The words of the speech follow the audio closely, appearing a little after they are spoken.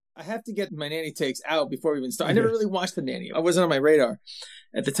I have to get my nanny takes out before we even start. I never really watched The Nanny. I wasn't on my radar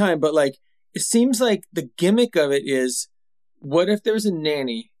at the time, but like, it seems like the gimmick of it is, what if there's a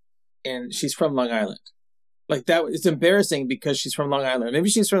nanny and she's from Long Island? Like that, it's embarrassing because she's from Long Island. Maybe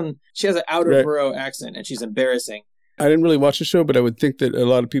she has an outer borough accent and she's embarrassing. I didn't really watch the show, but I would think that a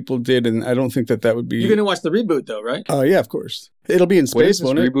lot of people did, and I don't think that would be... You're going to watch the reboot, though, right? Yeah, of course. It'll be in space, What is this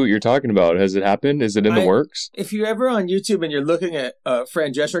won't it? reboot you're talking about? Has it happened? Is it in the works? If you're ever on YouTube and you're looking at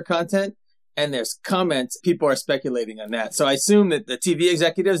Fran Drescher content, and there's comments, people are speculating on that. So I assume that the TV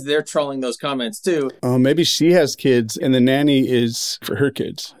executives, they're trolling those comments, too. Oh, maybe she has kids, and the nanny is for her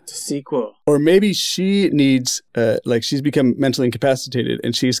kids. It's a sequel. Or maybe she needs, she's become mentally incapacitated,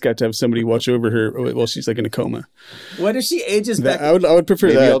 and she's got to have somebody watch over her while she's like in a coma. What if she ages back? I would prefer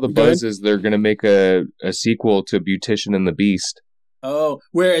maybe that. Maybe all the buzz is they're going to make a sequel to Beautician and the Beast. Oh,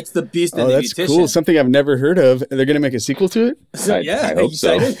 where it's the Beast and the that's Beautician. Cool. Something I've never heard of. They're going to make a sequel to it? So, I hope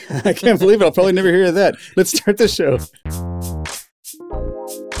so. I can't believe it. I'll probably never hear of that. Let's start the show.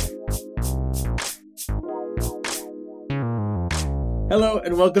 Hello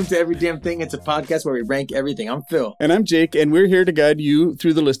and welcome to Every Damn Thing. It's a podcast where we rank everything. I'm Phil. And I'm Jake, and we're here to guide you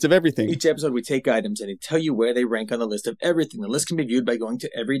through the list of everything. Each episode we take items and we tell you where they rank on the list of everything. The list can be viewed by going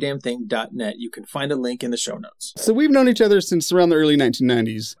to everydamnthing.net. You can find a link in the show notes. So we've known each other since around the early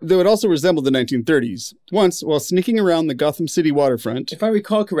 1990s, though it also resembled the 1930s. Once, while sneaking around the Gotham City waterfront... If I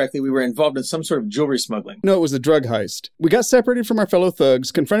recall correctly, we were involved in some sort of jewelry smuggling. No, it was a drug heist. We got separated from our fellow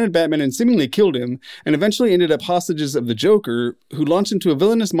thugs, confronted Batman and seemingly killed him, and eventually ended up hostages of the Joker, who launched into a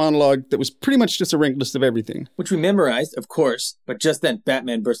villainous monologue that was pretty much just a ranked list of everything. Which we memorized, of course, but just then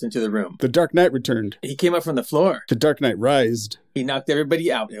Batman burst into the room. The Dark Knight returned. He came up from the floor. The Dark Knight rised. He knocked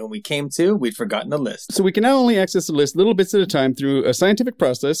everybody out, and when we came to, we'd forgotten the list. So we can now only access the list little bits at a time through a scientific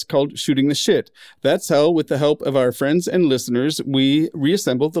process called shooting the shit. That's how, with the help of our friends and listeners, we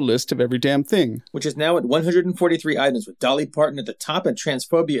reassembled the list of every damn thing. Which is now at 143 items, with Dolly Parton at the top and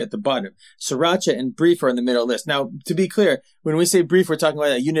Transphobia at the bottom. Sriracha and Brief are in the middle list. Now, to be clear, when we say brief, we're talking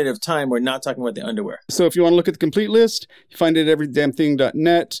about a unit of time. We're not talking about the underwear. So if you want to look at the complete list, you find it at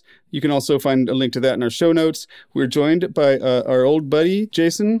everydamnthing.net. You can also find a link to that in our show notes. We're joined by our old buddy,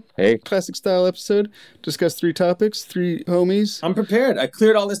 Jason. Hey. Classic style episode. Discuss 3 topics, 3 homies. I'm prepared. I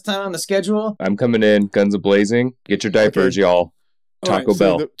cleared all this time on the schedule. I'm coming in, guns a-blazing. Get your diapers, y'all. Taco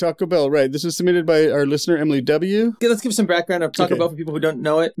Bell. Taco Bell, right. This was submitted by our listener, Emily W. Yeah, let's give some background of Taco Bell for people who don't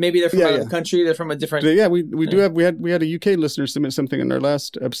know it. Maybe they're from out of the country. They're from a different... Yeah, we had a UK listener submit something in our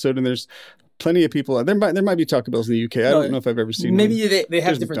last episode, and there's plenty of people. There might be Taco Bells in the UK. I don't know if I've ever seen maybe one. They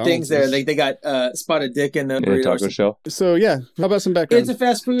have different things there. They got spotted dick in the burrito. Taco shell. So yeah, how about some background? It's a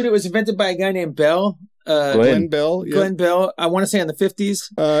fast food. It was invented by a guy named Bell. Glenn Bell. Yeah. Glenn Bell. I want to say in the 50s.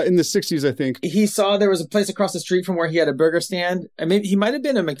 In the 60s, I think. He saw there was a place across the street from where he had a burger stand. And maybe he might have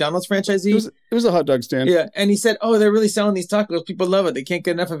been a McDonald's franchisee. It was a hot dog stand. Yeah. And he said, oh, they're really selling these tacos. People love it. They can't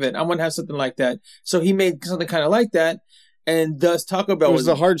get enough of it. I want to have something like that. So he made something kind of like that. And thus Taco Bell was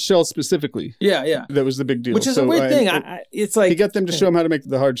the hard shell specifically. Yeah. That was the big deal. Which is a weird thing. It's like... He got them to show him how to make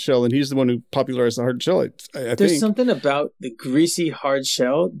the hard shell, and he's the one who popularized the hard shell, I think. There's something about the greasy hard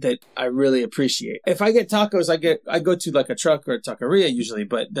shell that I really appreciate. If I get tacos, I go to like a truck or a taqueria usually,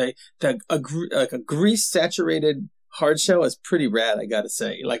 but a grease-saturated hard shell is pretty rad, I gotta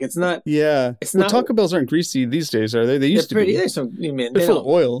say. Like, it's not... Yeah. It's not... Taco Bells aren't greasy these days, are they? They used to be. They're full of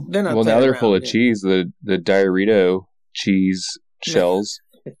oil. They're not. Well, now they're full of cheese. The Diarito cheese shells.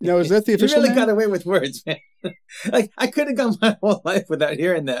 Now, is that the official You really name? got away with words, man. Like, I could have gone my whole life without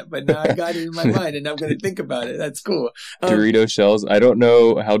hearing that, but now I got it in my mind and I'm going to think about it. That's cool. Dorito shells. I don't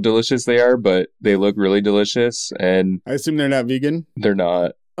know how delicious they are, but they look really delicious, and I assume they're not vegan? They're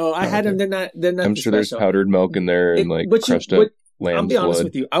not. Oh, I had them. They're not. I'm sure there's powdered milk in there and crushed up lamb's I'll be honest blood.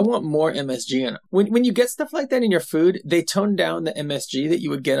 with you. I want more MSG in it. When you get stuff like that in your food, they tone down the MSG that you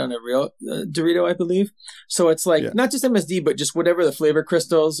would get on a real Dorito, I believe. So it's like not just MSG, but just whatever the flavor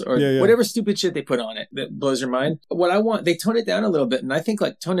crystals or whatever stupid shit they put on it that blows your mind. What I want, they tone it down a little bit, and I think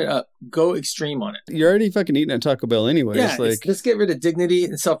like tone it up, go extreme on it. You're already fucking eating at Taco Bell anyway. Yeah, let's get rid of dignity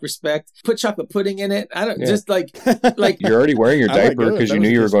and self-respect. Put chocolate pudding in it. I don't just like You're already wearing your diaper because you knew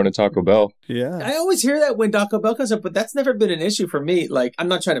you were going to Taco Bell. Yeah, I always hear that when Taco Bell comes up, but that's never been an issue for me. Like, I'm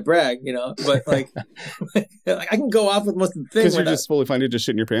not trying to brag, but like I can go off with most of the things. Because you're just fully fine to just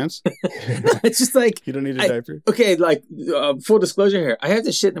shit in your pants? No, it's just like... You don't need a diaper? Okay, like, full disclosure here. I have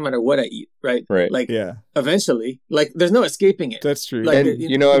to shit no matter what I eat, right? Right. Like, eventually. Like, there's no escaping it. That's true. Like,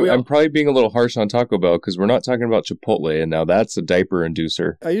 and, I'm probably being a little harsh on Taco Bell because we're not talking about Chipotle, and now that's a diaper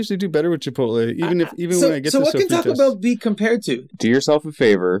inducer. I usually do better with Chipotle, even when I get so to what can Taco Bell be compared to? Do yourself a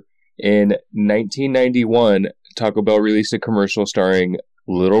favor. In 1991, Taco Bell released a commercial starring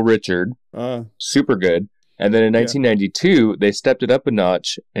Little Richard, super good. And then in 1992, they stepped it up a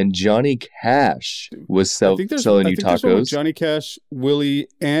notch, and Johnny Cash was selling you there's one with tacos. Johnny Cash, Willie,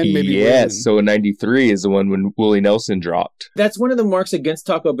 and maybe yes. Lynn. So in 93 is the one when Willie Nelson dropped. That's one of the marks against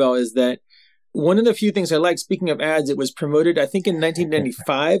Taco Bell is that one of the few things I like, speaking of ads, it was promoted, I think, in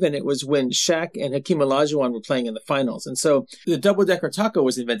 1995, and it was when Shaq and Hakeem Olajuwon were playing in the finals. And so the double-decker taco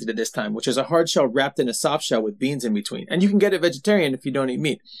was invented at this time, which is a hard shell wrapped in a soft shell with beans in between. And you can get it vegetarian if you don't eat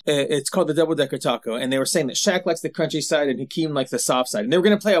meat. It's called the double-decker taco, and they were saying that Shaq likes the crunchy side and Hakeem likes the soft side. And they were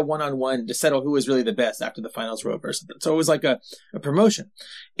going to play a one-on-one to settle who was really the best after the finals were over or something. So it was like a promotion.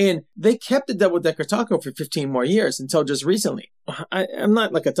 And they kept the double-decker taco for 15 more years until just recently. I'm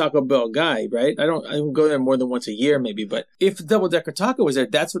not like a Taco Bell guy, right? I don't go there more than once a year maybe, but if Double Decker Taco was there,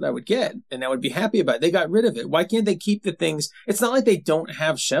 that's what I would get, and I would be happy about it. They got rid of it. Why can't they keep the things? It's not like they don't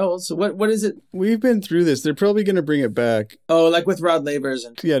have shells. So what is it? We've been through this. They're probably going to bring it back. Oh, like with Rod Lavers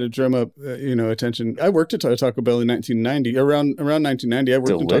and to drum up, attention. I worked at Taco Bell in 1990. Around 1990, I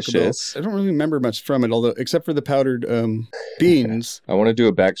worked Delicious. at Taco Bell. I don't really remember much from it, although except for the powdered beans. I want to do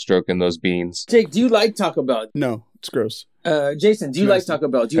a backstroke in those beans. Jake, do you like Taco Bell? No, it's gross. Jason, do you like Taco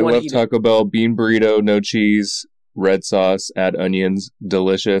Bell? Do you I want love to eat Taco Bell bean burrito, no cheese, red sauce, add onions,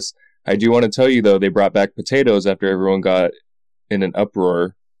 delicious. I do want to tell you though, they brought back potatoes after everyone got in an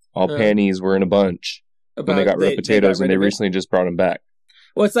uproar. All panties were in a bunch when they got rid of potatoes, and they recently just brought them back.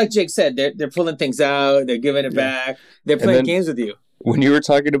 Well, it's like Jake said, they're pulling things out, they're giving it back, they're playing games with you. When you were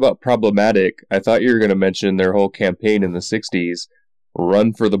talking about problematic, I thought you were going to mention their whole campaign in the 60s.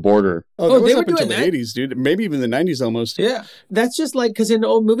 Run for the border. Oh, that was they were up until doing the that? 80s, dude. Maybe even the 90s almost. Yeah. That's just like, because in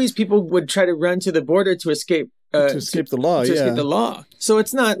old movies, people would try to run to the border to escape. To escape the law, to escape the law. So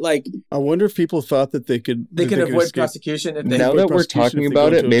it's not like... I wonder if people thought that they could avoid escape. prosecution. If they now that we're talking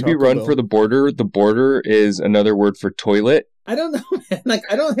about it, maybe run for the border. The border is another word for toilet. I don't know, man. Like,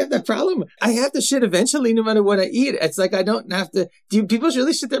 I don't have that problem. I have to shit eventually no matter what I eat. It's like I don't have to... Do people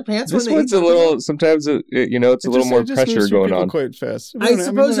really shit their pants this when they eat? This one's a little... Sometimes, it's a little more pressure going on. Quite fast. I suppose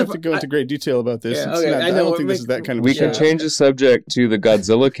we don't have to go into great detail about this. Yeah, okay, I don't think this is that kind of... We can change the subject to the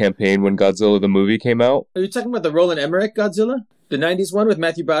Godzilla campaign when Godzilla the movie came out. Are you talking about the Roland Emmerich Godzilla? The 90s one with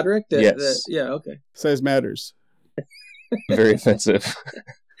Matthew Broderick? Yes. Yeah, okay. Size matters. Very offensive.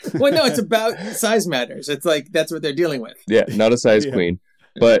 Well, no, it's about size matters. It's like, that's what they're dealing with. Yeah, not a size queen.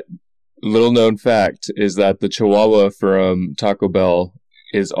 But little known fact is that the Chihuahua from Taco Bell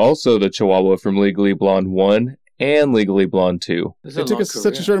is also the Chihuahua from Legally Blonde 1 and Legally Blonde 2. It took us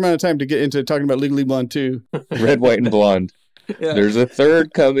such a short amount of time to get into talking about Legally Blonde 2. Red, white, and blonde. Yeah. There's a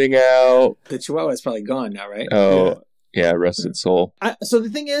third coming out. The Chihuahua is probably gone now, right? Oh, yeah, rest its soul. So the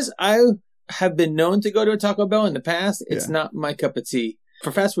thing is, I have been known to go to a Taco Bell in the past. It's not my cup of tea.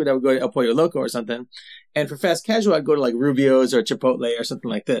 For fast food, I would go to El Pollo Loco or something. And for fast casual, I'd go to like Rubio's or Chipotle or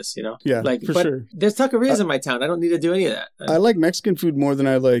something like this, Yeah, like, for but sure. There's taquerias in my town. I don't need to do any of that. I like Mexican food more than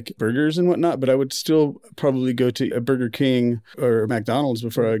I like burgers and whatnot, but I would still probably go to a Burger King or McDonald's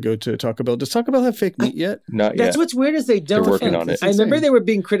before I go to Taco Bell. Does Taco Bell have fake meat yet? Not yet. That's what's weird is they don't. They're working on it. I remember they were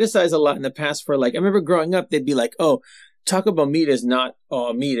being criticized a lot in the past for like, I remember growing up, they'd be like, oh, Taco Bell meat is not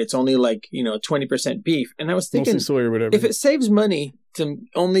all meat. It's only like, 20% beef. And I was thinking, mostly soy or whatever. if it saves money to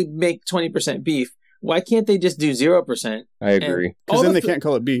only make 20% beef, why can't they just do 0%? I agree. Because then they can't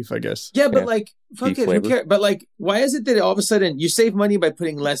call it beef, I guess. Yeah, but like, fuck Beef it, flavor. who cares? But like, why is it that all of a sudden you save money by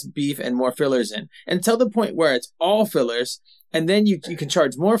putting less beef and more fillers in? Until the point where it's all fillers, and then you can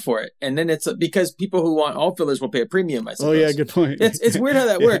charge more for it. And then it's because people who want all fillers will pay a premium, I suppose. Oh, yeah, good point. It's weird how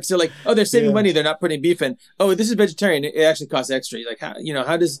that works. They're like, oh, they're saving money. They're not putting beef in. Oh, this is vegetarian. It actually costs extra. You're like, how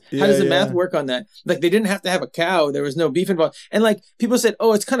does the math work on that? Like, they didn't have to have a cow. There was no beef involved. And like, people said,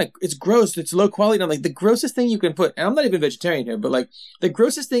 oh, it's gross. It's low quality. And I'm like, the grossest thing you can put, and I'm not even vegetarian here, but like, the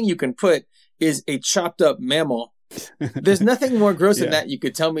grossest thing you can put is a chopped up mammal. There's nothing more gross than that you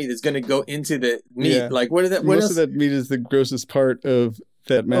could tell me that's going to go into the meat. Yeah. Like, what is that? Most of that meat is the grossest part of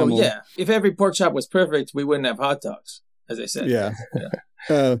that mammal. Oh, yeah. If every pork chop was perfect, we wouldn't have hot dogs, as I said. Yeah.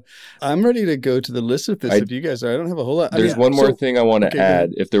 I'm ready to go to the list with this if you guys are. I don't have a whole lot. There's one more thing I want to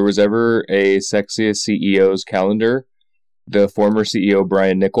add. If there was ever a sexiest CEO's calendar, the former CEO,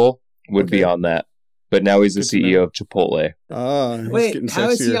 Brian Nichol, would be on that. But now he's the CEO of Chipotle. Wait, how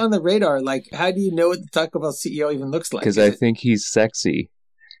is he on the radar? Like, how do you know what the Taco Bell CEO even looks like? Because I think he's sexy.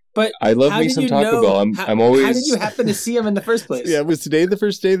 But I love how me did some you Taco know- Bell. I'm How always did you happen to see him in the first place? Yeah, was today the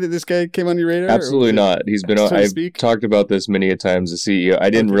first day that this guy came on your radar? or absolutely was it- not. He's been. so to I've speak? talked about this many a times. The CEO. I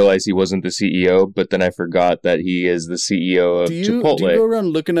didn't Okay. realize he wasn't the CEO, but then I forgot that he is the CEO of Do you Chipotle. go around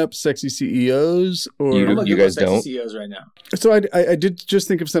looking up sexy CEOs or? You- I'm looking guys at don't? CEOs right now. So I did just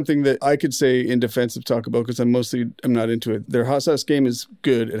think of something that I could say in defense of Taco Bell because I'm not into it. Their hot sauce game is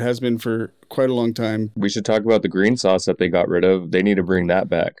good. It has been for quite a long time. We should talk about the green sauce that they got rid of. They need to bring that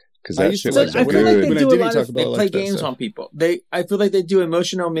back because I that used to shit like was that. I When feel like good. they When I do a did eat lot Taco of. Bell, They I play liked that games stuff. on people. I feel like they do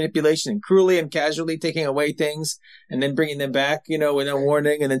emotional manipulation, cruelly and casually taking away things and then bringing them back, with no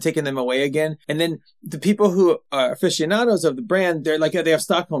warning, and then taking them away again. And then the people who are aficionados of the brand, they're like they have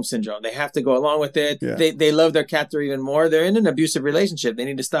Stockholm syndrome. They have to go along with it. Yeah. They love their captor even more. They're in an abusive relationship. They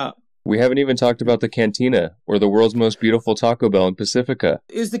need to stop. We haven't even talked about the Cantina or the world's most beautiful Taco Bell in Pacifica.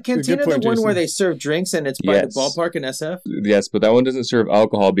 Is the cantina point, the one Jason. where they serve drinks and it's by Yes. the ballpark in SF? Yes, but that one doesn't serve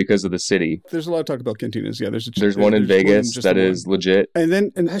alcohol because of the city. There's a lot of Taco Bell cantinas. Yeah, There's one in Vegas just that the one. is legit.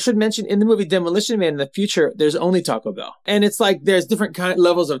 And I should mention in the movie Demolition Man in the future, there's only Taco Bell. And it's like there's different kind of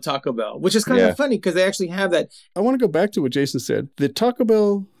levels of Taco Bell, which is kind Yeah. of funny because they actually have that. I want to go back to what Jason said. The Taco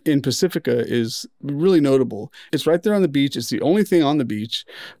Bell in Pacifica is really notable. It's right there on the beach. It's the only thing on the beach.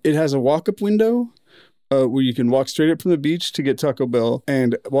 It has a walk-up window where you can walk straight up from the beach to get Taco Bell.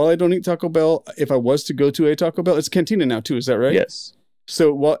 And while I don't eat Taco Bell, if I was to go to a Taco Bell, it's Cantina now too. Is that right? Yes.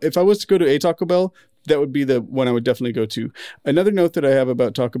 So if I was to go to a Taco Bell, that would be the one I would definitely go to. Another note that I have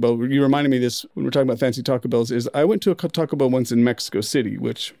about Taco Bell, you reminded me of this when we're talking about fancy Taco Bells, is I went to a Taco Bell once in Mexico City,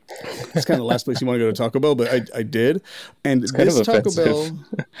 which is kind of the last place you want to go to Taco Bell, but I did. And kind this of Taco offensive. Bell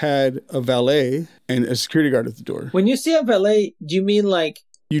had a valet and a security guard at the door. When you say a valet, do you mean like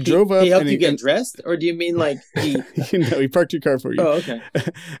You drove up he helped and you get dressed? Or do you mean like he. he parked your car for you. Oh, okay.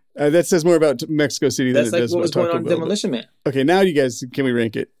 That says more about Mexico City That's than it like does what about was going Taco on in Bell. Demolition Man. Okay, now you guys, can we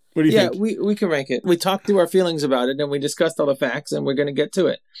rank it? What do you Yeah, think? we can rank it. We talked through our feelings about it and we discussed all the facts and we're going to get to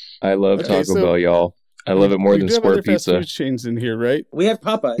it. I love Okay, Taco so- Bell, y'all. I love it more We than do have Square other fast Pizza. food chains in here, right? We have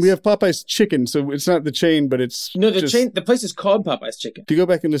Popeyes. We have Popeye's Chicken, so it's not the chain, but it's No, the just- chain. The place is called Popeye's Chicken. If you go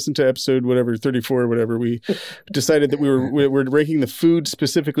back and listen to episode 34 or whatever, we decided that we're ranking the food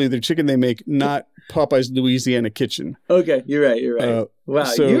specifically the chicken they make, not Popeye's Louisiana Kitchen. Okay, you're right. Wow,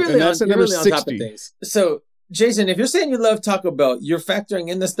 so- you're and really, that's at you're number really on top of 60. things. So, Jason, if you're saying you love Taco Bell, you're factoring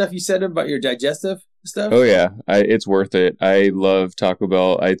in the stuff you said about your digestive stuff? Oh yeah, it's worth it. I love Taco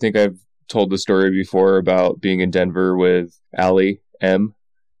Bell. I think I've told the story before about being in Denver with Allie M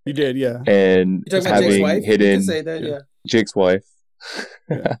You did, yeah. and You're talking about Jake's having wife? You hidden can say that, yeah. Jake's wife,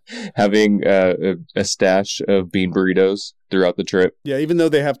 having a stash of bean burritos throughout the trip. Yeah, even though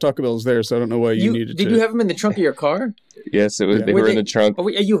they have Taco Bells there, so I don't know why you needed Did to. you have them in the trunk of your car? Yes, it was. Yeah. They Were were in they- the trunk. Are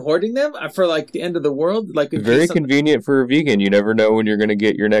you hoarding them for like the end of the world? Like in Very case some- convenient for a vegan. You never know when you're going to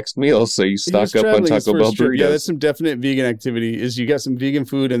get your next meal, so you He was stock up on traveling his Taco first Bell trip. burritos. Yeah, that's some definite vegan activity. Is you got some vegan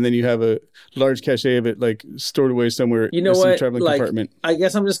food and then you have a large cache of it like stored away somewhere You know in some what? traveling Like, compartment. I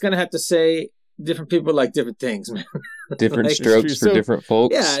guess I'm just gonna have to say different people like different things, man. Different Like- strokes It's for true. So- different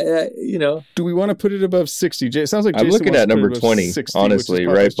folks. Yeah, Do we want to put it above 60? It sounds like I'm Jason looking wants at to put number it above 20, 60, honestly,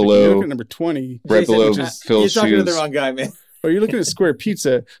 which is right Popeye's Chicken. below- You're looking at number 20. Right Jason, below which Phil's you're talking to the shoes. wrong guy, man. Oh, you're looking at Square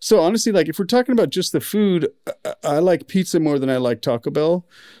Pizza. So honestly, like if we're talking about just the food, I like pizza more than I like Taco Bell.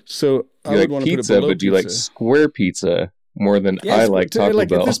 So I You would like want to put it pizza, below but do you like pizza. Square Pizza more than Yeah, I like Taco Like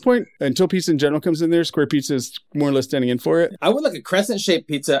Bell? at this point, until pizza in general comes in there, Square Pizza is more or less standing in for it. I would like a crescent-shaped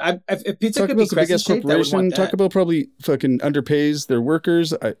pizza. If pizza Taco could be Bell's a big ass crescent-shaped, I would corporation. want that. Taco Bell probably fucking underpays their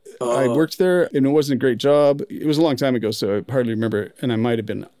workers. I Oh. worked there and it wasn't a great job. It was a long time ago, so I hardly remember it. And I might have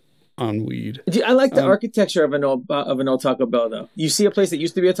been on weed. I like the Um, architecture of an old Taco Bell, though. You see a place that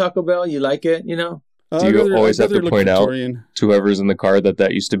used to be a Taco Bell, you like it, you know? Do you always have to look point out Victorian. to whoever's in the car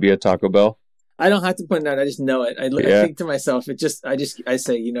that used to be a Taco Bell? I don't have to point it out. I just know it. I Yeah. think to myself, I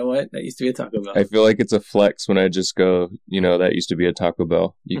say, you know what? That used to be a Taco Bell. I feel like it's a flex when I just go, that used to be a Taco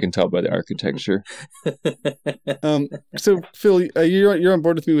Bell. You can tell by the architecture. So Phil, you're on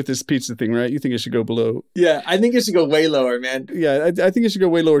board with me with this pizza thing, right? You think it should go below? Yeah, I think it should go way lower, man. Yeah, I think it should go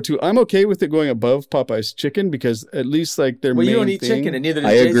way lower too. I'm okay with it going above Popeye's Chicken because at least like their Well, main you don't eat thing. chicken, and neither does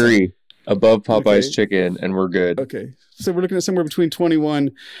I Jason. agree. Above Popeye's Okay. chicken, and we're good. Okay, so we're looking at somewhere between 21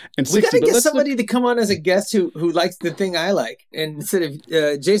 and 60. We gotta but get let's somebody look- to come on as a guest who likes the thing I like, and instead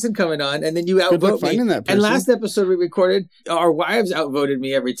of Jason coming on, and then you Good luck outvote me. finding that person. And last episode we recorded, our wives outvoted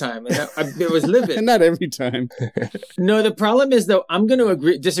me every time, and it was livid. and not every time. No, the problem is though, I'm going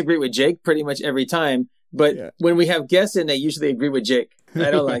to disagree with Jake pretty much every time. But Yeah. when we have guests in, they usually agree with Jake.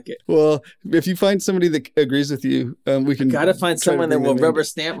 I don't like it. Well, if you find somebody that agrees with you, we can. Gotta find try to someone that bring will them in. rubber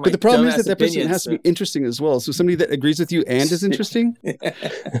stamp my But the problem is dumbass that person opinions, has to be interesting as well. So somebody that agrees with you and is interesting.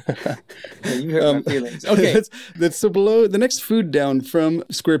 Yeah, you hurt my feelings. Okay. That's so below. The next food down from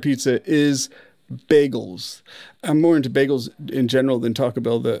Square Pizza is bagels. I'm more into bagels in general than Taco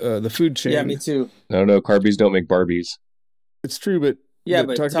Bell, the food chain. Yeah, me too. No, Carbies don't make Barbies. It's true, but Yeah,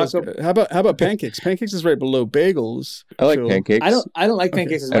 but how about pancakes? Pancakes is right below bagels. I like Phil. pancakes. I don't like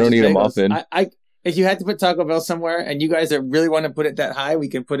pancakes as much I don't as eat them bagels. often. If you had to put Taco Bell somewhere and you guys that really want to put it that high, we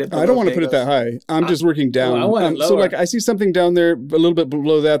can put it. I don't want to put it that high. I'm just working down. I want it So lower. like I see something down there a little bit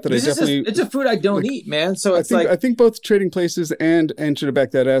below that I definitely. It's a food I don't eat, man. So it's I think both Trading Places and Should Have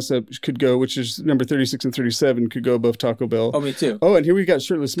Backed That Ass Up could go, which is number 36 and 37, could go above Taco Bell. Oh, me too. Oh, and here we got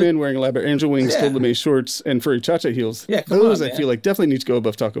shirtless men wearing elaborate angel wings, Yeah. gold lame shorts, and furry cha-cha heels. Yeah, come those on, I man. feel like definitely need to go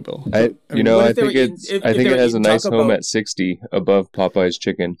above Taco Bell. I what if they were think eating- it's. if I think they it were has a eating nice Taco home Bell- at 60 above Popeye's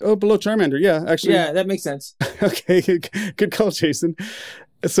chicken. Oh, below Charmander, yeah, actually. Yeah, that makes sense. Okay, good call, Jason.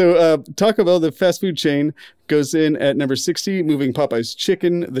 So Taco Bell, the fast food chain, goes in at number 60, moving Popeye's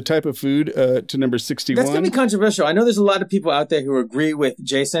chicken, the type of food, to number 61. That's going to be controversial. I know there's a lot of people out there who agree with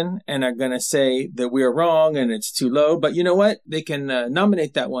Jason and are going to say that we're wrong and it's too low. But you know what? They can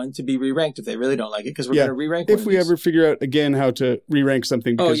nominate that one to be re-ranked if they really don't like it, because we're going to re-rank one if of we these. ever figure out again how to re-rank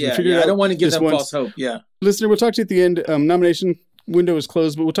something. Oh, Because we yeah. figured I out don't want to give this them once. false hope. Yeah. Listener, we'll talk to you at the end. Nomination window is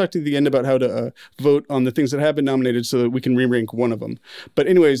closed, but we'll talk to you at the end about how to vote on the things that have been nominated so that we can re-rank one of them. But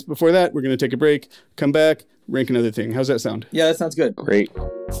anyways, before that, we're going to take a break, come back, rank another thing. How's that sound? Yeah, that sounds good. Great.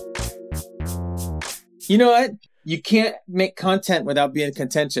 You know what? You can't make content without being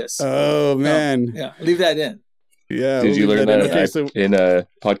contentious. Oh, man. Yeah, leave that in. Yeah. Did you we'll learn leave that in. Okay, so in a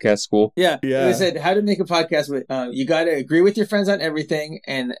podcast school? Yeah. Yeah. They said how to make a podcast with, you got to agree with your friends on everything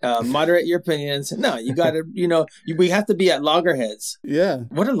and moderate your opinions. No, you got to, we have to be at loggerheads. yeah.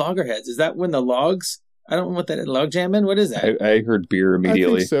 What are loggerheads? Is that when the logs, I don't know what that is, log jamming? What is that? I heard beer I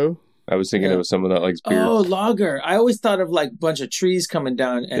immediately. think so. I was thinking Yeah. of someone that likes beer. Oh, logger. I always thought of like a bunch of trees coming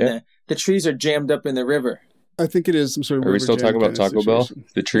down and Yeah. the trees are jammed up in the river. I think it is some sort of. Are we river still talking jam about kind of Taco Bell? situation.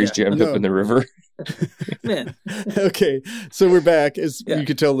 The trees Yeah. jammed No. up in the river? Man. Okay, so we're back, as Yeah. you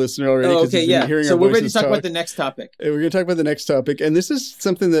could tell, listener, already. Oh, 'cause okay, you've been yeah. hearing So our we're ready to voices talk about the next topic. And we're going to talk about the next topic, and this is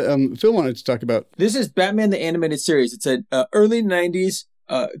something that Phil wanted to talk about. This is Batman the Animated Series. It's a early 90s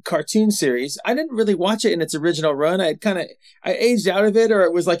cartoon series. I didn't really watch it in its original run. I aged out of it, or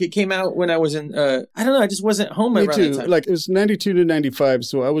it was like it came out when I was in, I don't know, I just wasn't home Me around too. that time. Like, it was 92 to 95,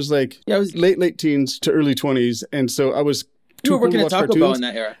 so I was like Yeah, I was, late teens to early 20s, and so I was you were too cool to working at watch Taco Bell cartoons. in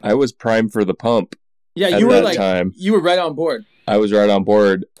that era. I was primed for the pump Yeah, at you were that like, time. you were right on board. I was right on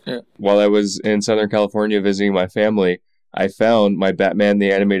board. Yeah. While I was in Southern California visiting my family, I found my Batman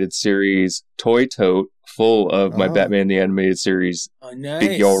the Animated Series toy tote full of my Oh. Batman the Animated Series Oh, nice.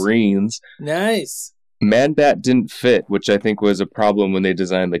 figurines. Nice. Man Bat didn't fit, which I think was a problem when they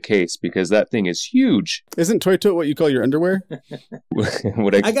designed the case, because that thing is huge. Isn't Toy Tote what you call your underwear?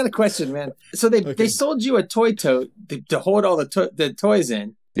 What I got a question, man. So they Okay. sold you a toy tote to hold all the toys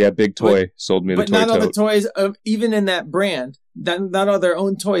in, Yeah, Big Toy sold me the but toy not all the tote. toys, even in that brand, not all their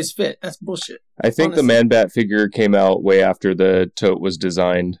own toys fit. That's bullshit. I think the honestly. Man Bat figure came out way after the tote was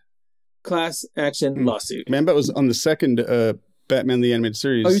designed. Class action Hmm. lawsuit. Man, that was on the second Batman the Animated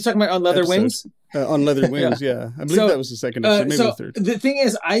Series. Oh, you're talking about on leather episode. wings? On Leather Wings, yeah. I believe So, that was the second episode, maybe so the third. the thing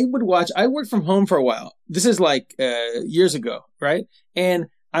is, I worked from home for a while. This is like years ago, right? And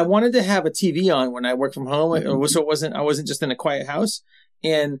I wanted to have a TV on when I worked from home, so I wasn't just in a quiet house.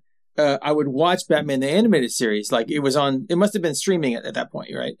 And I would watch Batman the Animated Series. Like it was on, it must have been streaming at that point,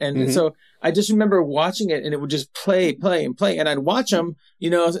 right? And Mhm. so I just remember watching it, and it would just play, and I'd watch them,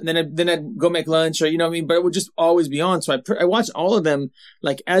 and then I'd go make lunch, or you know what I mean. But it would just always be on. So I watched all of them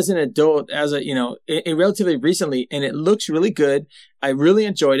like as an adult, relatively recently, and it looks really good. I really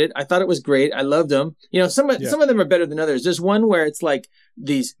enjoyed it. I thought it was great. I loved them. Some of them are better than others. There's one where it's like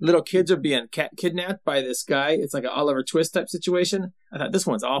these little kids are being kidnapped by this guy. It's like an Oliver Twist type situation. I thought this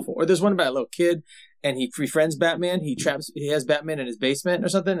one's awful. Or there's one about a little kid and he befriends Batman. He has Batman in his basement or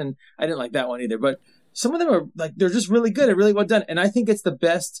something. And I didn't like that one either. But some of them are like, they're just really good and really well done. And I think it's the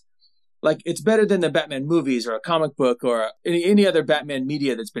best. Like, it's better than the Batman movies or a comic book or any other Batman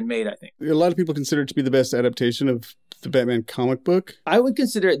media that's been made, I think. A lot of people consider it to be the best adaptation of the Batman comic book. I would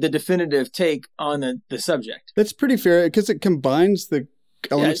consider it the definitive take on the subject. That's pretty fair because it combines the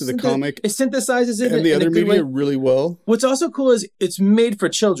elements of the comic It synthesizes it and the in other a good media way. really well. What's also cool is it's made for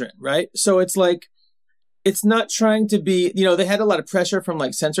children, right? So it's like, it's not trying to be, they had a lot of pressure from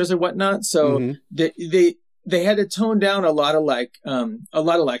like censors and whatnot. So Mhm. they they had to tone down a lot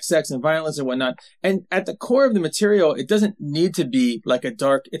of sex and violence and whatnot. And at the core of the material, it doesn't need to be like a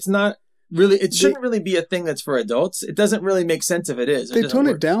dark. It's not really. It shouldn't really be a thing that's for adults. It doesn't really make sense if it is. They tone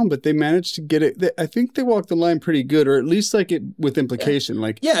it down, but they managed to get it. I think they walked the line pretty good, or at least like it with implication.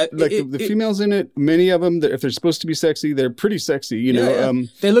 The females in it, many of them, if they're supposed to be sexy, they're pretty sexy. You know,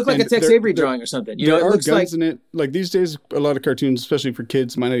 they look like a Tex Avery drawing or something. You know, there it are looks guns like in it. Like these days, a lot of cartoons, especially for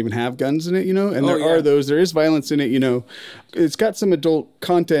kids, might not even have guns in it. You know, and there are those. There is violence in it. You know, it's got some adult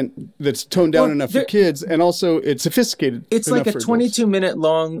content that's toned down enough for kids, and also it's sophisticated. It's like a 22-minute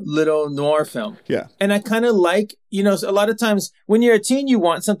long little noir film. Yeah. And I kind of like, you know, a lot of times when you're a teen, you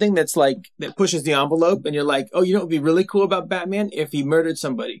want something that's like, that pushes the envelope, and you're like, oh, you know what would be really cool about Batman? If he murdered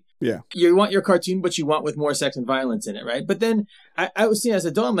somebody. Yeah. You want your cartoon, but you want with more sex and violence in it, right? But then I was seeing as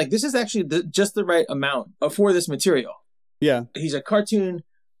an adult, I'm like, this is actually just the right amount for this material. Yeah. He's a cartoon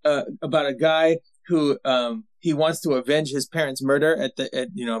about a guy who he wants to avenge his parents' murder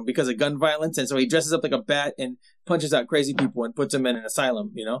because of gun violence, and so he dresses up like a bat and punches out crazy people and puts them in an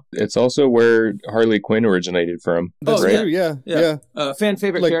asylum. You know, it's also where Harley Quinn originated from. That's right? true. Yeah. Fan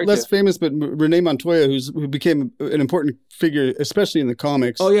favorite like character, less famous, but Renee Montoya, who became an important figure, especially in the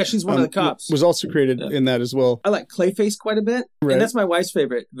comics. Oh yeah, she's one of the cops. Was also created in that as well. I like Clayface quite a bit, right. And that's my wife's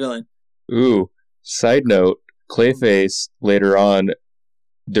favorite villain. Ooh, side note, Clayface. Later on,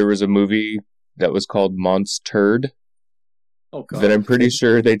 there was a movie that was called Monster. Oh, God. That I'm pretty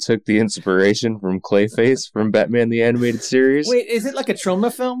sure they took the inspiration from Clayface from Batman the Animated Series. Wait, is it like a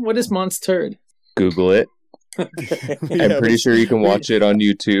trauma film? What is Monster? Google it. I'm pretty sure you can watch it on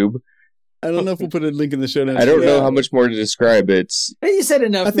YouTube. I don't know if we'll put a link in the show notes. I don't know how much more to describe. You said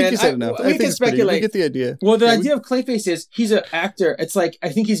enough, man. I think you said enough. We can speculate. We get the idea. Well, the idea of Clayface is he's an actor. It's like, I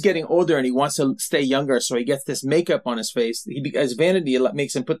think he's getting older and he wants to stay younger, so he gets this makeup on his face. His vanity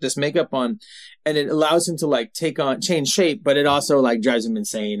makes him put this makeup on, and it allows him to like change shape, but it also like drives him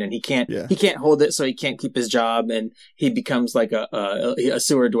insane, and he can't hold it, so he can't keep his job, and he becomes like a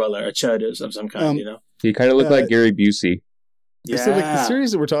sewer dweller, a chud of some kind, you know? He kind of looked like Gary Busey. Yeah. So like the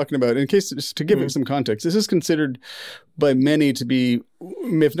series that we're talking about, in case to give it some context, this is considered by many to be,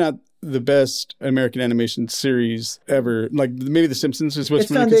 if not the best American animation series ever. Like maybe The Simpsons is what's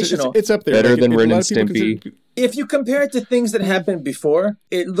really foundational. It's up there. Better than Ren and Stimpy. If you compare it to things that happened before,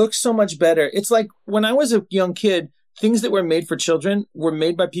 it looks so much better. It's like when I was a young kid, things that were made for children were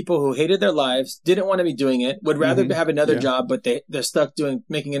made by people who hated their lives, didn't want to be doing it, would rather have another job, but they're stuck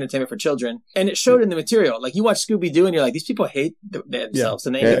making entertainment for children. And it showed in the material. Like you watch Scooby-Doo and you're like, these people hate themselves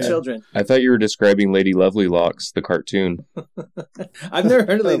and they hate children. I thought you were describing Lady Lovely Locks, the cartoon. I've never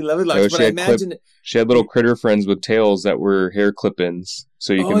heard of Lady Lovely Locks, but I imagine she had little critter friends with tails that were hair clip-ins.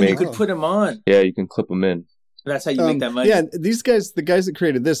 So you you could put them on. Yeah, you can clip them in. That's how you make that money. Yeah, these guys, the guys that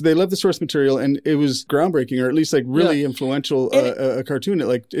created this, they love the source material, and it was groundbreaking, or at least like really influential. A cartoon.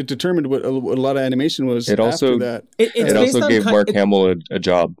 It determined what a lot of animation was. It also that. It also gave Mark Hamill a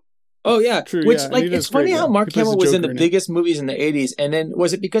job. Oh yeah, true. Which it's funny how Mark Hamill was in the biggest movies in the 80s, and then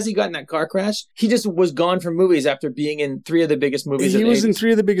was it because he got in that car crash? He just was gone from movies after being in 3 of the biggest movies. He was in 3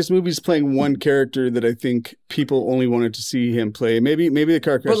 of the biggest movies, playing one character that I think people only wanted to see him play. Maybe the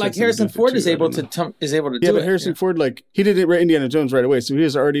car crash. But like Harrison Ford is able to do it. Yeah, but Harrison Ford, like he did it right, Indiana Jones right away, so he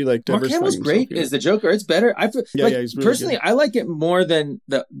was already like diversifying Mark Hamill's great as the Joker. It's better. He's really personally good. I like it more than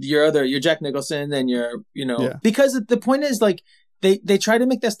your Jack Nicholson and because the point is like. They try to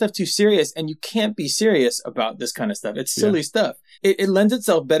make that stuff too serious, and you can't be serious about this kind of stuff. It's silly stuff. It lends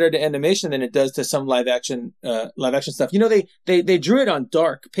itself better to animation than it does to some live action stuff. You know, they drew it on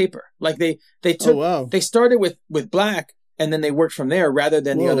dark paper. Like they took they started with black, and then they worked from there rather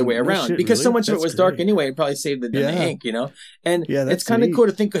than the other way around. Because so much of it was dark anyway, it probably saved the ink, you know? And it's kind of cool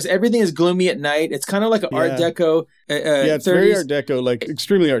to think because everything is gloomy at night. It's kind of like an Art Deco. It's 30s. Very Art Deco, like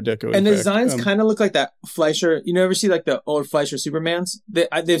extremely Art Deco. And the designs kind of look like that Fleischer. You ever see like the old Fleischer Supermans?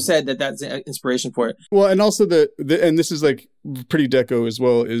 They've said that's inspiration for it. Well, and also and this is like pretty Deco as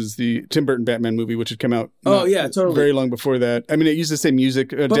well, is the Tim Burton Batman movie, which had come out totally very long before that. I mean, it used the same music.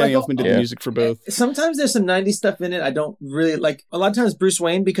 Danny Elfman did the music for both. Sometimes there's some 90s stuff in it I don't really like. A lot of times Bruce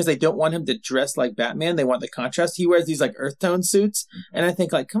Wayne, because they don't want him to dress like Batman, they want the contrast. He wears these like earth tone suits, and I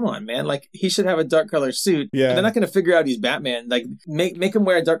think like, come on, man, like he should have a dark color suit. Yeah, they're not going to figure out he's Batman. Like make him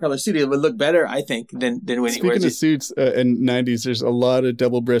wear a dark color suit. It would look better, I think, than when he wears. Speaking of suits in 90s, there's a lot of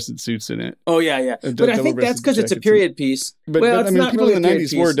double breasted suits in it. Oh yeah. But I think that's because it's a period piece. But I mean, people in the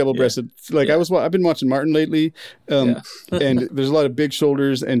 90s wore double breasted. Like I've been watching Martin lately, and there's a lot of big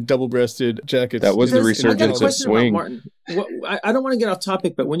shoulders and double breasted jackets. That was the resurgence of swing. I don't want to get off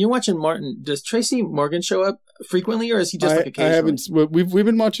topic, but when you're watching Martin, does Tracy Morgan show up frequently, or is he just like occasionally? I haven't. We've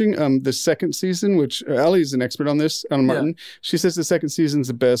been watching the second season, which Allie's an expert on this, on Martin. Yeah. She says the second season's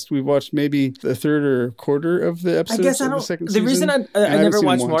the best. We've watched maybe the third or quarter of the episodes. I guess of the second season. The reason I never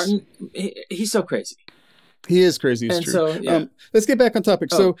watched Martin, he's so crazy. He is crazy. It's true. So, yeah. Let's get back on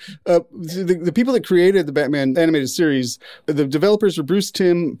topic. So the people that created the Batman animated series, the developers were Bruce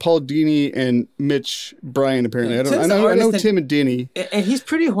Timm, Paul Dini, and Mitch Bryan, apparently. I know Tim and Dini. And he's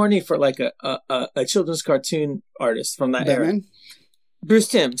pretty horny for like a children's cartoon artist from that Batman? era. Bruce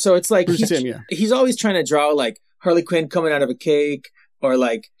Timm. So it's like Timm, he's always trying to draw like Harley Quinn coming out of a cake, or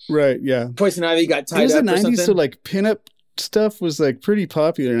like Poison Ivy got tied up or something. So like pinup stuff was like pretty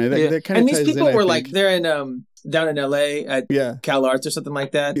popular, and that kind of these people were like they're in down in LA at Cal Arts or something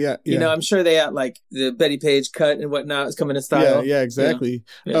like that. You know, I'm sure they had like the Betty Page cut and whatnot was coming in style. Yeah, exactly.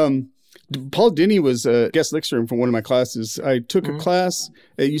 You know? Paul Dini was a guest lecturer from one of my classes. I took a class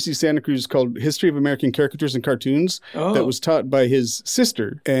at UC Santa Cruz called History of American Caricatures and Cartoons that was taught by his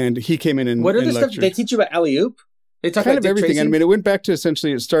sister, and he came in and what are the lectured. stuff they teach you about alley-oop? They talk kind about of everything. Tracy? I mean, it went back to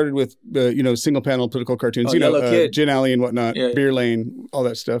essentially, it started with, single panel political cartoons, Jen Alley and whatnot, Beer Lane, all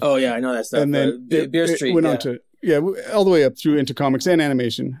that stuff. Oh, yeah, I know that stuff. And then Beer Street. It went on to, all the way up through into comics and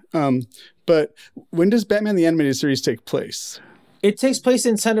animation. But when does Batman the Animated Series take place? It takes place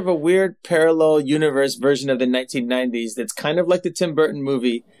inside of a weird parallel universe version of the 1990s that's kind of like the Tim Burton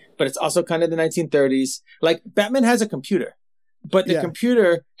movie, but it's also kind of the 1930s. Like, Batman has a computer. But the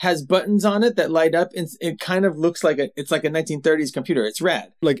computer has buttons on it that light up, and it kind of looks like it's like a 1930s computer. It's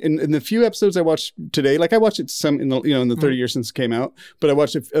rad. Like in the few episodes I watched today, like I watched it some in the 30 years since it came out, but I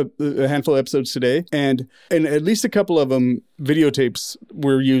watched a handful of episodes today, and at least a couple of them videotapes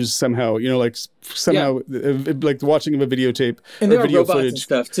were used somehow. Like like the watching of a videotape and there or video are robots footage and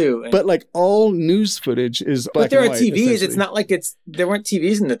stuff too. But like all news footage is black but there and are white, TVs. It's not like there weren't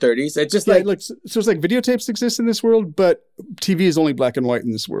TVs in the 30s. It's just like so it's like videotapes exist in this world, but TV is only black and white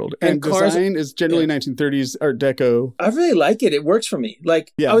in this world, and design is generally 1930s Art Deco. I really like it. It works for me.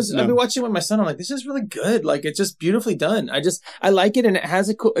 Like I've been watching it with my son. I'm like, this is really good. Like it's just beautifully done. I like it, and it has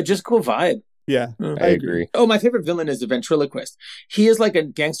a cool vibe. Yeah, I agree. Oh, my favorite villain is the ventriloquist. He is like a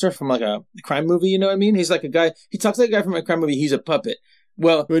gangster from like a crime movie. You know what I mean? He's like a guy. He talks like a guy from a crime movie. He's a puppet.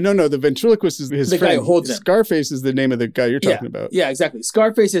 Well, no. The ventriloquist is his the friend. Guy who holds him. Scarface is the name of the guy you're talking about. Yeah, exactly.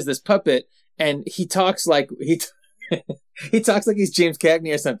 Scarface is this puppet, and he talks like he talks like he's James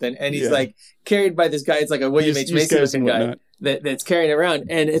Cagney or something, and he's like carried by this guy. It's like a William H. Macy looking guy that's carrying around,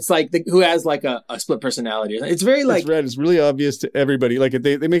 and it's like who has like a split personality. It's very like it's really obvious to everybody. Like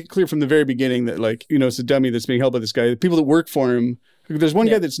they make it clear from the very beginning that like it's a dummy that's being held by this guy. The people that work for him. There's one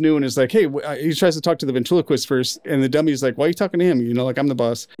guy that's new and is like, hey, he tries to talk to the ventriloquist first, and the dummy's like, why are you talking to him? Like I'm the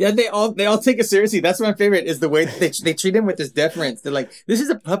boss. Yeah, they all take it seriously. That's my favorite is the way they treat him with this deference. They're like, this is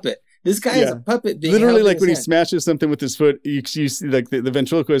a puppet. This guy is a puppet. Literally, like when he smashes something with his foot, you see like the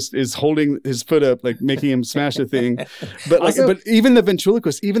ventriloquist is holding his foot up, like making him smash a thing. But also, but even the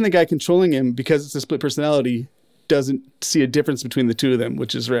ventriloquist, even the guy controlling him, because it's a split personality, doesn't see a difference between the two of them,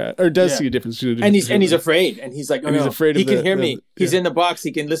 which is rad. Or does see a difference between the two. And he's afraid, and he's like, he's afraid. He can hear me. He's in the box.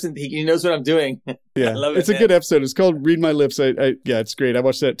 He can listen. He knows what I'm doing. Yeah, I love it. It's a good episode. It's called "Read My Lips." It's great. I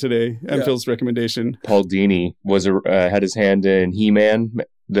watched that today. Phil's recommendation. Paul Dini had his hand in He-Man,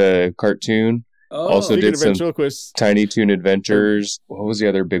 the cartoon. Oh, also did some Tiny Toon Adventures. What was the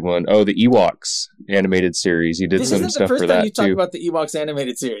other big one? Oh, the Ewoks animated series. He did some stuff for that too. This isn't the first time you talk about the Ewoks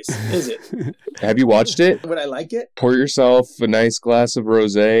animated series, is it? Have you watched it? Would I like it? Pour yourself a nice glass of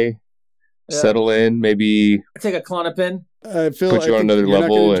rosé. Settle in, maybe take a Klonopin. Put you on another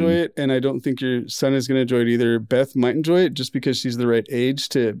level. Not gonna enjoy it, and I don't think your son is going to enjoy it either. Beth might enjoy it just because she's the right age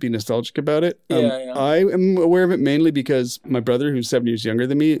to be nostalgic about it. I am aware of it mainly because my brother, who's 7 years younger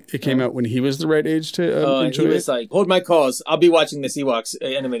than me, it came out when he was the right age to enjoy it. He was like, hold my calls. I'll be watching this Ewoks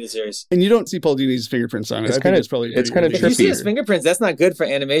animated series. And you don't see Paul Dini's fingerprints on it. It's kind of trippy. If you see his fingerprints, that's not good for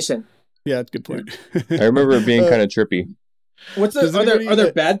animation. Yeah, that's a good point. I remember it being kind of trippy. Are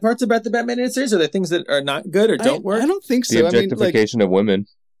there bad parts about the Batman animated series? Are there things that are not good or don't work? I don't think so. The objectification of women.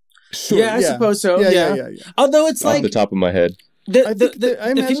 Sure, yeah, I suppose so. Yeah. Although it's off the top of my head.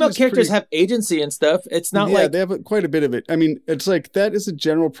 The female characters have agency and stuff. It's not like... they have quite a bit of it. I mean, it's like that is a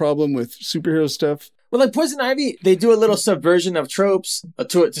general problem with superhero stuff. Well, like Poison Ivy, they do a little subversion of tropes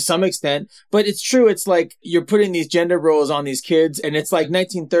to some extent. But it's true. It's like you're putting these gender roles on these kids. And it's like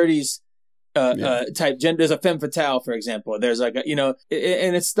 1930s type gender. There's a femme fatale, for example. There's like, and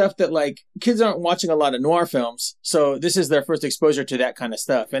it's stuff that like kids aren't watching a lot of noir films. So this is their first exposure to that kind of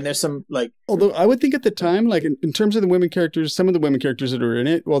stuff. And there's some like, although I would think at the time, like in terms of the women characters, some of the women characters that are in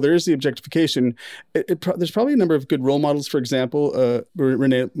it, while there is the objectification, there's probably a number of good role models. For example,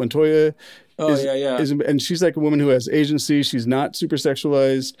 Renee Montoya. And she's like a woman who has agency. She's not super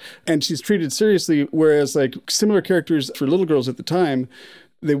sexualized, and she's treated seriously. Whereas like similar characters for little girls at the time,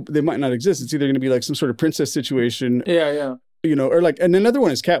 they might not exist. It's either going to be like some sort of princess situation. Yeah. Or like, and another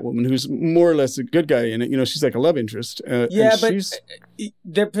one is Catwoman, who's more or less a good guy in it. She's like a love interest. But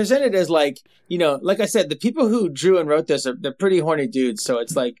they're presented as like, like I said, the people who drew and wrote this they're pretty horny dudes. So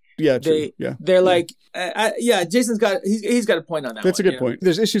it's like, they're like, Jason's he's got a point on that. That's a good point.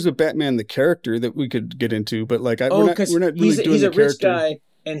 There's issues with Batman the character that we could get into, but like, we're not really doing he's a the character. rich guy,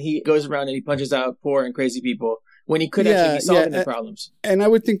 and he goes around and he punches out poor and crazy people when he could actually be solving the problems. And I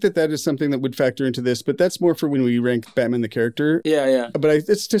would think that is something that would factor into this, but that's more for when we rank Batman the character. Yeah. But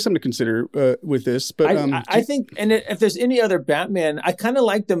it's just something to consider with this. But I think, and if there's any other Batman, I kind of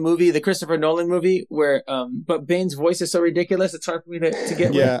like the movie, the Christopher Nolan movie, where but Bane's voice is so ridiculous, it's hard for me to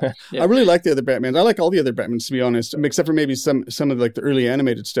get with. I really like the other Batmans. I like all the other Batmans, to be honest, except for maybe some of like the early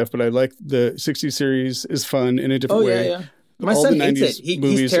animated stuff. But I like the 60s series is fun in a different way. Yeah. My son hates it.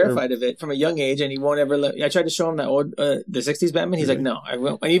 He's terrified of it from a young age, and he won't ever let. I tried to show him that old the '60s Batman. He's like, "No, I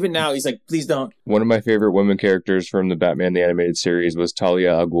won't." And even now, he's like, "Please don't." One of my favorite women characters from the Batman the Animated Series was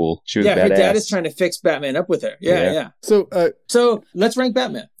Talia al Ghul. She was badass. Her dad is trying to fix Batman up with her. Yeah. So let's rank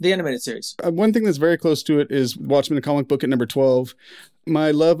Batman the Animated Series. One thing that's very close to it is Watchmen, the comic book, at number 12.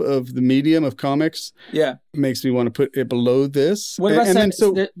 My love of the medium of comics makes me want to put it below this. What about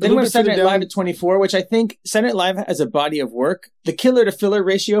then we're Saturday Night Live at 24, which I think Saturday Night Live has a body of work. The killer to filler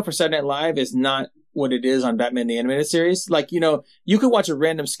ratio for Saturday Night Live is not what it is on Batman the Animated Series. Like, you could watch a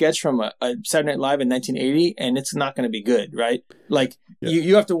random sketch from a Saturday Night Live in 1980 and it's not going to be good, right? Like,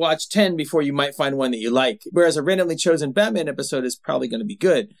 you have to watch 10 before you might find one that you like. Whereas a randomly chosen Batman episode is probably going to be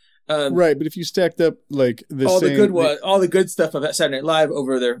good. Right, but if you stacked up like all the good stuff of Saturday Night Live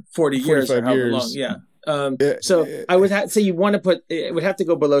over their 40 years or however long, so I would say you want to put it would have to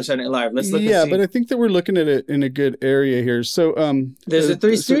go below Saturday Night Live. Let's look. Yeah, but I think that we're looking at it in a good area here. So there's the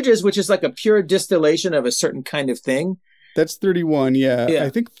Three Stooges, which is like a pure distillation of a certain kind of thing. That's 31. Yeah, I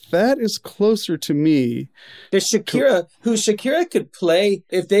think that is closer to me. There's Shakira, who Shakira could play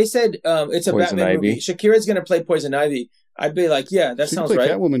if they said it's a Poison Batman Ivy. movie. Shakira's going to play Poison Ivy. I'd be like, that she sounds could play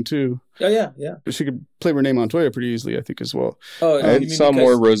right. Catwoman too. Oh yeah. She could play Renee Montoya pretty easily, I think, as well. Oh, I saw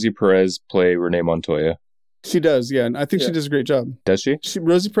more Rosie Perez play Renee Montoya. She does, yeah, and I think she does a great job. Does she?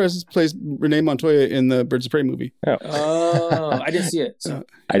 Rosie Perez plays Renee Montoya in the Birds of Prey movie. Oh, I didn't see it. So.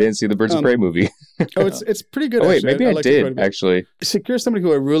 I didn't see the Birds of Prey movie. It's pretty good. Oh wait, maybe I did actually. Shakira's somebody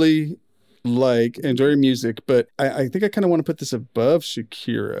who I really enjoy her music, but I think I kind of want to put this above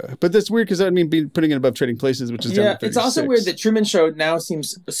Shakira. But that's weird because putting it above Trading Places, which is down to 36. It's also weird that Truman Show now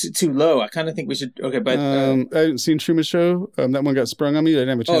seems too low. I kind of think we should. Okay, but I haven't seen Truman Show. That one got sprung on me. I didn't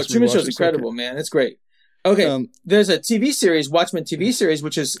have a chance. Truman Show's incredible, man. It's great. Okay, there's a TV series, Watchmen TV series,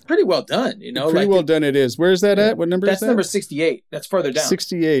 which is pretty well done. Pretty well done. It is. Where is that at? What number is that? That's number 68. That's further down.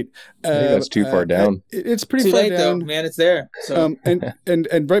 68. I think that's too far down. It's pretty too far late down. though, man. It's there. So.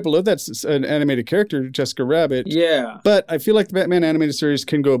 And right below that's an animated character, Jessica Rabbit. Yeah. But I feel like the Batman animated series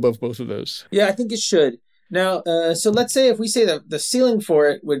can go above both of those. Yeah, I think it should. Now, so let's say if we say the ceiling for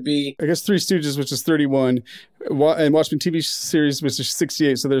it would be... I guess Three Stooges, which is 31, and Watchmen TV series, which is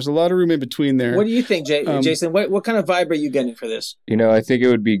 68. So there's a lot of room in between there. What do you think, Jason? What kind of vibe are you getting for this? I think it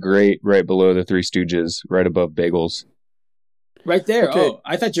would be great right below the Three Stooges, right above Bagels. Right there. Okay. Oh,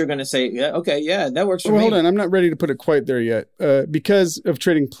 I thought you were going to say, that works for me. Hold on. I'm not ready to put it quite there yet because of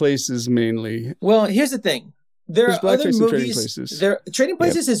Trading Places mainly. Well, here's the thing. There are other movies. Trading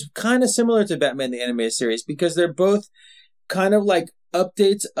Places is kind of similar to Batman the Animated Series because they're both kind of like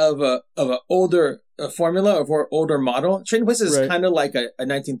updates of a older formula or older model. Trading Places is kind of like a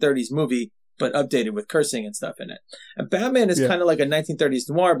 1930s movie, but updated with cursing and stuff in it. And Batman is kind of like a 1930s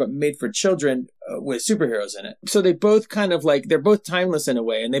noir, but made for children with superheroes in it. So they both kind of like, they're both timeless in a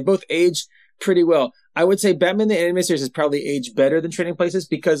way, and they both age pretty well. I would say Batman the Animated Series has probably aged better than Trading Places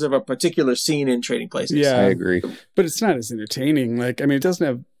because of a particular scene in Trading Places. Yeah, I agree. But it's not as entertaining. It doesn't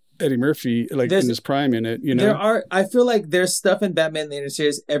have Eddie Murphy in his prime in it. I feel like there's stuff in Batman the Animated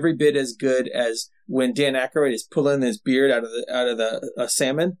Series every bit as good as when Dan Aykroyd is pulling his beard out of the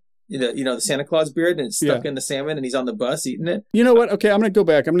salmon. The Santa Claus beard, and it's stuck in the salmon, and he's on the bus eating it. You know what? Okay, I'm going to go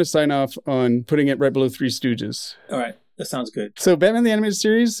back. I'm going to sign off on putting it right below Three Stooges. All right. That sounds good. So Batman the Animated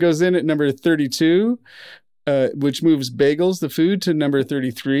Series goes in at number 32. which moves Bagels, the food, to number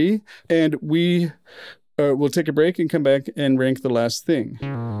 33. And we will take a break and come back and rank the last thing.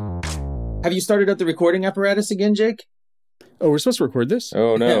 Have you started up the recording apparatus again, Jake? Oh, we're supposed to record this?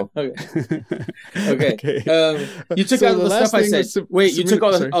 Oh, no. Yeah, okay. Okay. You took So out all the last stuff I thing said. was Wait, you took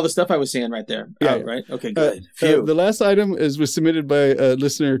sorry. all the stuff I was saying right there Yeah, out, yeah. right? Okay, good. Phew. The last item was submitted by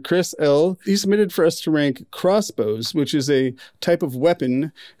listener Chris L. He submitted for us to rank crossbows, which is a type of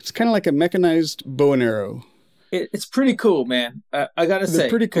weapon. It's kind of like a mechanized bow and arrow. It's pretty cool, man. I gotta say. They're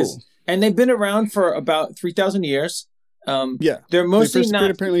pretty 'cause- cool. And they've been around for about 3,000 years. Yeah. They're mostly they first not...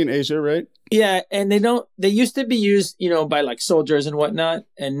 appeared apparently in Asia, right? Yeah, and they used to be used, by like soldiers and whatnot,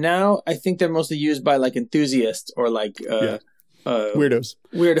 and now I think they're mostly used by like enthusiasts or like Weirdos.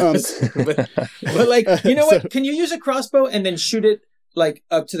 weirdos. but like, you know what? Can you use a crossbow and then shoot it like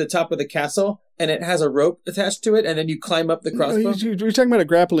up to the top of the castle, and it has a rope attached to it, and then you climb up the crossbow? You're talking about a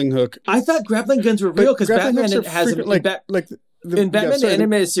grappling hook. I thought grappling guns were real because grappling Batman hooks are has freaking, in yeah, Batman sorry, the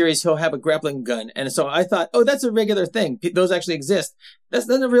animated series, he'll have a grappling gun, and so I thought, oh, that's a regular thing. Those actually exist. That's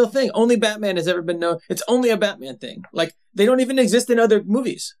not a real thing. Only Batman has ever been known. It's only a Batman thing. Like they don't even exist in other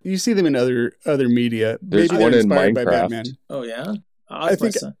movies. You see them in other media. There's Maybe one they're in inspired by Minecraft. Batman. Oh yeah, I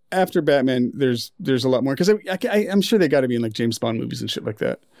think after Batman, there's a lot more because I'm sure they got to be in like James Bond movies and shit like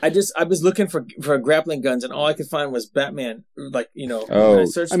that. I was looking for grappling guns, and all I could find was Batman. Like Oh, when I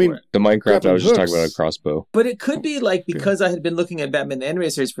searched I mean, for it. The Minecraft, I Grappling was just hooks. talking about a crossbow. But it could be like because I had been looking at Batman the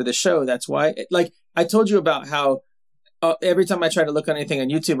animated series for the show. That's why. Like I told you about how every time I try to look on anything on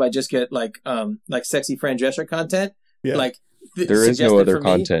YouTube, I just get like sexy Fran Drescher content. Yeah. Like There is no suggested other for me.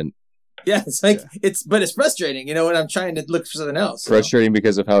 content. Yeah, it's like but it's frustrating, when I'm trying to look for something else. Frustrating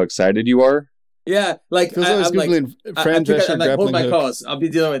because of how excited you are. Yeah, like Because I was I'm like, googling I Fran think Drescher I'm like, hold grappling my hook. calls. I'll be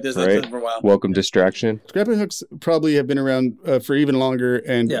dealing with this Right. for a while. Welcome distraction. Grappling hooks probably have been around for even longer,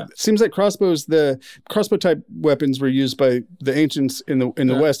 and Yeah. it seems like crossbows, the crossbow type weapons were used by the ancients in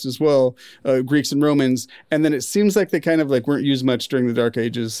the West as well, Greeks and Romans, and then it seems like they kind of like weren't used much during the Dark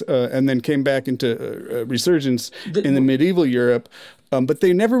Ages, and then came back into resurgence in the medieval Europe. But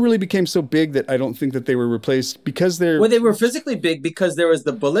they never really became so big that I don't think that they were replaced because they're... Well, they were physically big because there was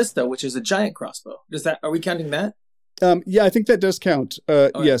the ballista, which is a giant crossbow. Are we counting that? Yeah, I think that does count.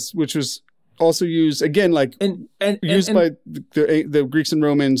 Yes, which was also used, again, like used by the Greeks and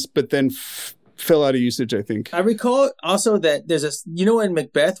Romans, but then fell out of usage, I think. I recall also that there's in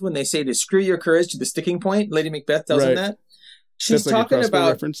Macbeth when they say to screw your courage to the sticking point, Lady Macbeth tells him that. She's That's like a talking crossbow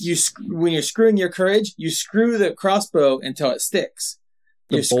about reference. when you're screwing your courage, you screw the crossbow until it sticks.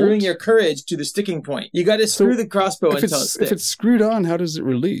 You're screwing bolt? your courage to the sticking point. You got to screw the crossbow until it sticks. If it's screwed on, how does it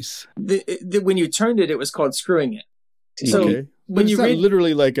release? When you turned it, it was called screwing it. So Okay. when you it's not read,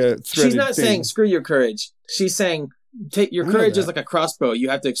 literally like a threaded she's not thing. saying screw your courage. She's saying take your I know courage is that. like a crossbow. You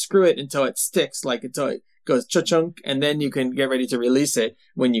have to screw it until it sticks, like until it goes cha-chunk, and then you can get ready to release it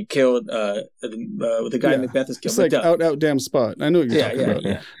when you kill the guy Macbeth has killed. It's like Macduff. out damn spot. I know what you're talking about.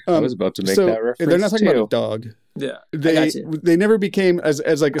 Yeah. I was about to make so that reference they're not talking too. about a dog. Yeah, I got you. They never became as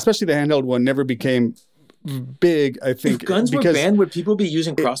like, especially the handheld one never became big. I think If guns were because banned, would people be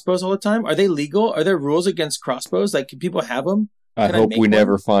using crossbows all the time? Are they legal? Are there rules against crossbows? Like, can people have them? I Can I hope make we one?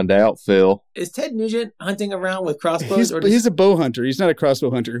 never find out, Phil. Is Ted Nugent hunting around with crossbows? he's a bow hunter. He's not a crossbow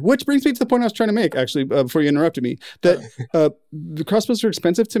hunter. Which brings me to the point I was trying to make, actually, before you interrupted me. That the crossbows are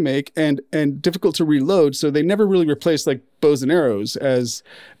expensive to make and difficult to reload, so they never really replaced like bows and arrows as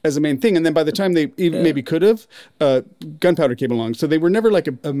a main thing. And then by the time they even maybe could have, gunpowder came along, so they were never like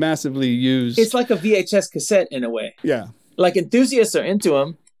a massively used. It's like a VHS cassette in a way. Yeah. Like enthusiasts are into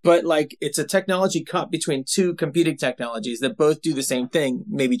them, but like it's a technology cut between two competing technologies that both do the same thing,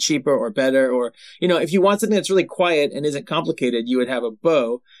 maybe cheaper or better. Or, if you want something that's really quiet and isn't complicated, you would have a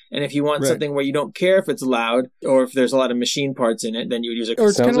bow. And if you want something where you don't care if it's loud or if there's a lot of machine parts in it, then you would use a Or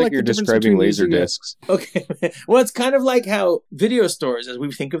it's Sounds kinda like like you're the difference describing between laser using a- discs. Okay. Well, it's kind of like how video stores, as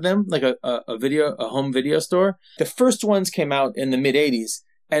we think of them, like a home video store. The first ones came out in the mid 80s.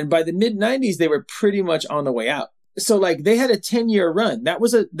 And by the mid 90s, they were pretty much on the way out. So like they had a 10-year run. That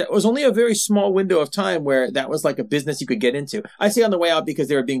was only a very small window of time where that was like a business you could get into. I say on the way out because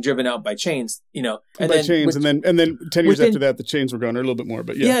they were being driven out by chains, and by then chains, with- and then 10 years within- after that, the chains were gone, or a little bit more,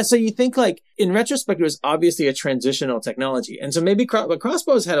 but yeah. So you think like in retrospect, it was obviously a transitional technology. And so maybe but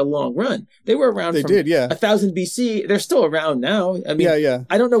crossbows had a long run. They were around They from did, yeah. 1000 BC. They're still around now. I mean, Yeah.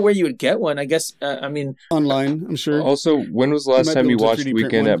 I don't know where you would get one. I guess, Online, I'm sure. Also, when was the last might time be you able to watched 3D print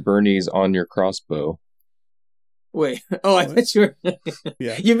Weekend one. at Bernie's on your crossbow? Wait. Oh, I What? bet you were.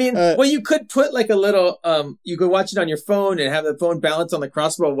 Yeah. You mean, well, you could put like a little, you could watch it on your phone and have the phone balance on the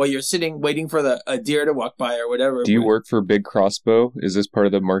crossbow while you're sitting waiting for a deer to walk by or whatever. Do you work for Big Crossbow? Is this part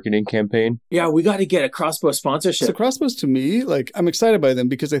of the marketing campaign? Yeah, we got to get a crossbow sponsorship. So crossbows to me, like I'm excited by them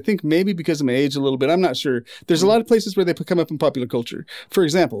because I think maybe because of my age a little bit, I'm not sure. There's a lot of places where they come up in popular culture. For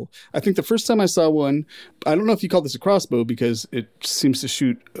example, I think the first time I saw one, I don't know if you call this a crossbow because it seems to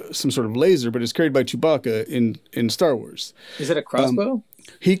shoot some sort of laser, but it's carried by Chewbacca in Star Wars. Is it a crossbow?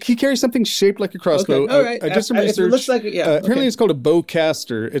 He carries something shaped like a crossbow. Okay, all right. I did some If it research. looks like it, yeah. Apparently, okay. it's called a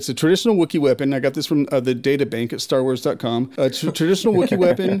bowcaster. It's a traditional Wookiee weapon. I got this from the data bank at StarWars.com. Traditional Wookiee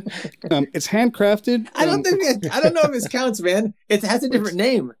weapon. It's handcrafted. I don't know if this counts, man. It has a different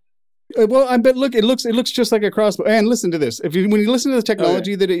name. Well, I bet. Look, it looks just like a crossbow. And listen to this: when you listen to the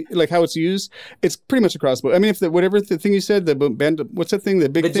technology like how it's used, it's pretty much a crossbow. I mean, if whatever the thing you said, the band, what's that thing? The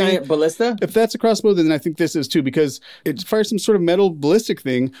big The thing, giant ballista. If that's a crossbow, then I think this is too, because it fires some sort of metal ballistic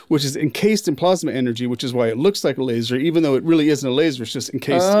thing, which is encased in plasma energy, which is why it looks like a laser, even though it really isn't a laser. It's just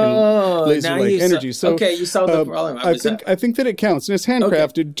encased in laser-like energy. So okay, you solved the problem. I think that it counts, and it's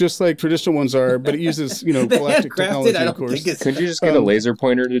handcrafted, just like traditional ones are, but it uses galactic technology, I don't of course. think it's. Could you just get a laser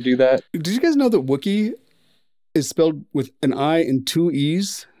pointer to do that? Did you guys know that Wookiee is spelled with an I and two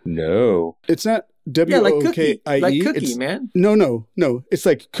E's? No. It's not Yeah, like cookie, W-O-K-I-E. like cookie, It's, man. no. It's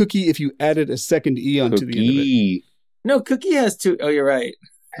like cookie if you added a second E onto the end of it. Cookie. No, cookie has two. Oh, you're right.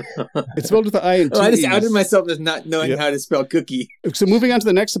 It's spelled with the I and two Oh, I just E's. outed myself as not knowing Yep. how to spell cookie. So moving on to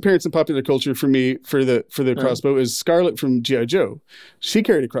the next appearance in popular culture for me for the crossbow is Scarlet from G.I. Joe. She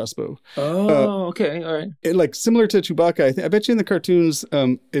carried a crossbow. Oh, okay, all right. It, like similar to Chewbacca, I bet you in the cartoons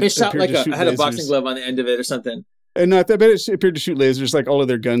It shot appeared like to shoot had a lasers. boxing glove on the end of it or something. And no, I bet it appeared to shoot lasers like all of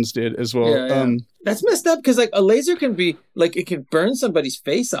their guns did as well. Yeah. That's messed up because like a laser can be like it can burn somebody's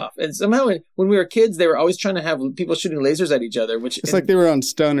face off, and somehow when we were kids, they were always trying to have people shooting lasers at each other. Which It's like they were on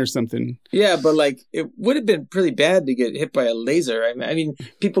stun or something. yeah, but like it would have been pretty bad to get hit by a laser. I mean,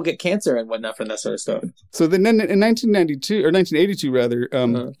 people get cancer and whatnot from that sort of stuff. So then in 1992 or 1982 rather,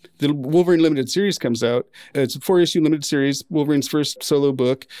 the Wolverine limited series comes out. It's a 4-issue limited series, Wolverine's first solo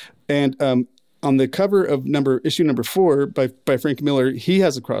book, and on the cover of issue number 4 by Frank Miller, he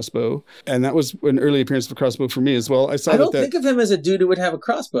has a crossbow, and that was an early appearance of a crossbow for me as well. I don't think of him as a dude who would have a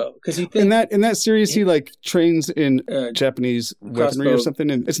crossbow because you think in that series he like trains in Japanese weaponry or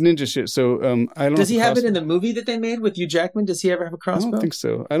something, and it's ninja shit. So I don't. Does he have it in the movie that they made with Hugh Jackman? Does he ever have a crossbow? I don't think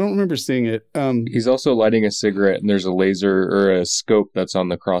so. I don't remember seeing it. He's also lighting a cigarette, and there's a laser or a scope that's on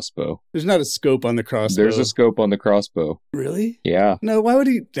the crossbow. There's not a scope on the crossbow. There's a scope on the crossbow. Really? Yeah. No, why would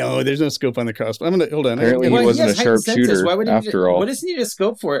he? No, there's no scope on the crossbow. I'm gonna hold on. Apparently he wasn't a sharpshooter after all. What does he need a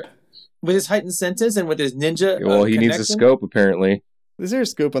scope for? With his heightened senses and with his ninja. Well, he needs a scope apparently. Is there a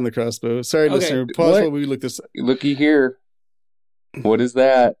scope on the crossbow? Sorry, listener. Pause while we look this up. Looky here. What is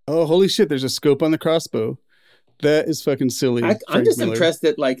that? Oh, holy shit! There's a scope on the crossbow. That is fucking silly. I'm just impressed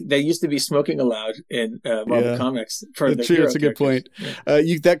that like they used to be smoking allowed in Marvel Comics. For the true, that's a good point.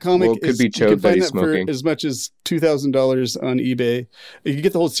 That comic could be you can Chode that find he's that smoking. for as much as $2,000 on eBay. You can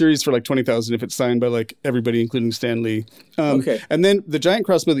get the whole series for like $20,000 if it's signed by like everybody, including Stan Lee. Okay. And then the giant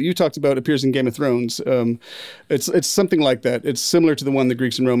crossbow that you talked about appears in Game of Thrones. It's something like that. It's similar to the one the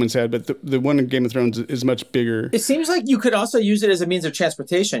Greeks and Romans had, but the one in Game of Thrones is much bigger. It seems like you could also use it as a means of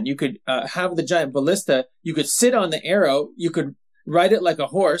transportation. You could have the giant ballista. You could sit on the arrow. You could ride it like a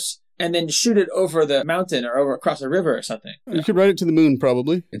horse and then shoot it over the mountain or over across a river or something. You could ride it to the moon,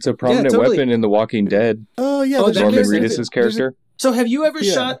 probably. It's a prominent weapon in The Walking Dead. Oh, yeah. Oh, Norman Reedus' character. So have you ever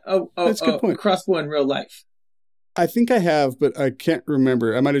shot a good point. crossbow in real life? I think I have, but I can't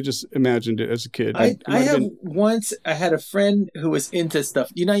remember. I might have just imagined it as a kid. I have once. I had a friend who was into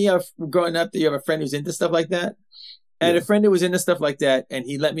stuff. You know, growing up, you have a friend who's into stuff like that. I had a friend who was into stuff like that, and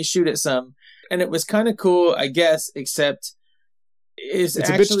he let me shoot at some, and it was kind of cool, I guess. Except, it's a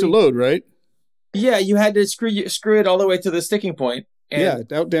bitch to load, right? Yeah, you had to screw it all the way to the sticking point.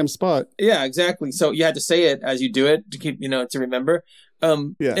 And, out damn spot. Yeah, exactly. So you had to say it as you do it to keep, to remember.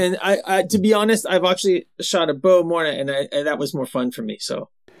 And I, to be honest, I've actually shot a bow more, and that was more fun for me. So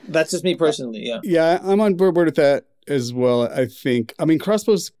that's just me personally. Yeah. Yeah, I'm on board with that as well. I think. I mean,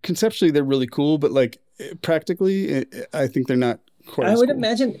 crossbows conceptually they're really cool, but like practically, I think they're not quite. I would cool.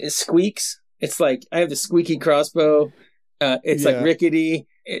 imagine it squeaks. It's like I have the squeaky crossbow. It's like rickety.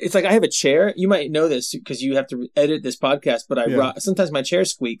 It's like I have a chair. You might know this because you have to edit this podcast, but sometimes my chair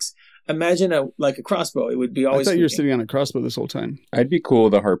squeaks. Imagine a crossbow. It would be always. I thought you were sitting on a crossbow this whole time. I'd be cool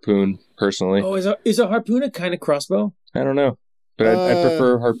with a harpoon, personally. Oh, is a harpoon a kind of crossbow? I don't know, but I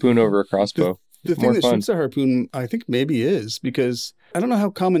prefer a harpoon over a crossbow. The thing that shoots a harpoon, I think maybe is because I don't know how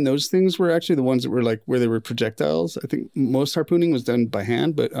common those things were. Actually, the ones that were like where they were projectiles. I think most harpooning was done by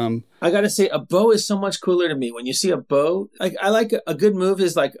hand, but I gotta say, a bow is so much cooler to me. When you see a bow, like I like a good move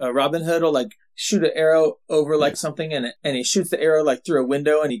is like a Robin Hood will like shoot an arrow over like something, and he shoots the arrow like through a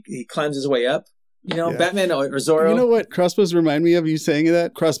window, and he climbs his way up. You know, Batman or Zorro. You know what crossbows remind me of, you saying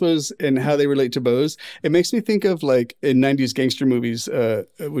that? Crossbows and how they relate to bows. It makes me think of like in 90s gangster movies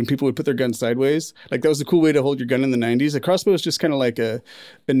when people would put their guns sideways. Like that was a cool way to hold your gun in the 90s. A crossbow is just kind of like a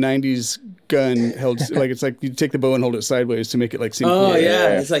 90s gun held. Like it's like you take the bow and hold it sideways to make it like seem cool. Oh,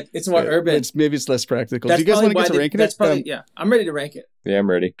 yeah. It's more urban. Maybe it's less practical. Do you guys want to get to ranking it? Yeah, I'm ready to rank it. Yeah, I'm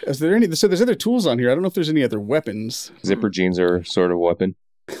ready. Is there any? So there's other tools on here. I don't know if there's any other weapons. Zipper jeans are sort of weapon.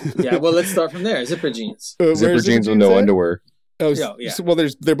 Yeah, well, let's start from there. Zipper jeans. Zipper jeans with no underwear. Oh, yeah. So, well,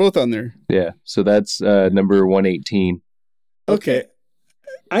 they're both on there. Yeah, so that's number 118. Okay.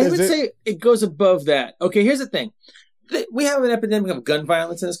 I would say it goes above that. Okay, here's the thing. We have an epidemic of gun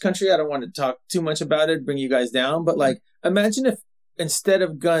violence in this country. I don't want to talk too much about it, bring you guys down, but like, imagine if instead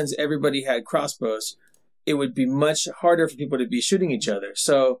of guns, everybody had crossbows. It would be much harder for people to be shooting each other.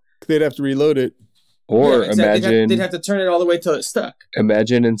 So they'd have to reload it. Or imagine they'd have to turn it all the way till it's stuck.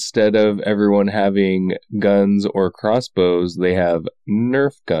 Imagine instead of everyone having guns or crossbows, they have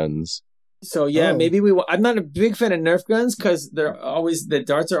Nerf guns. So maybe I'm not a big fan of Nerf guns because the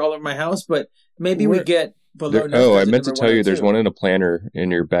darts are all over my house. But maybe we get below. Nerf guns I meant to tell you, there's one in a planter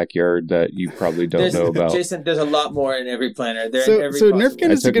in your backyard that you probably don't know about. Jason, there's a lot more in every planter. So Nerf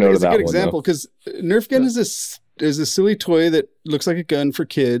gun is a good example because Nerf gun is a silly toy that looks like a gun for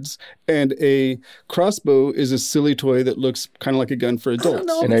kids, and a crossbow is a silly toy that looks kind of like a gun for adults.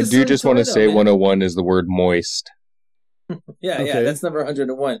 And I do just want to say 101 is the word moist. Yeah, that's number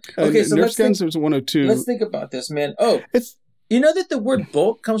 101. Okay, so Nerf guns was 102. Let's think about this, man. Oh, you know that the word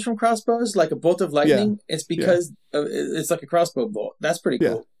bolt comes from crossbows, like a bolt of lightning? Yeah. It's because it's like a crossbow bolt. That's pretty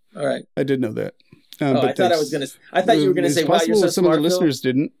cool. All right. I did know that. But I thought you were going to say, wow, you're so some smart. Of the listeners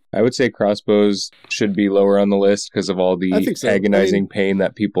didn't. I would say crossbows should be lower on the list because of all the agonizing pain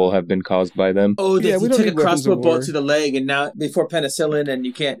that people have been caused by them. Oh, you took a crossbow bolt to the leg, and now before penicillin, and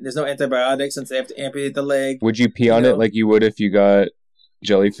there's no antibiotics, and so they have to amputate the leg. Would you pee on it like you would if you got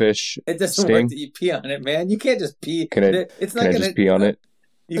jellyfish It doesn't sting? work that you pee on it, man. You can't just pee. Can I just pee on it?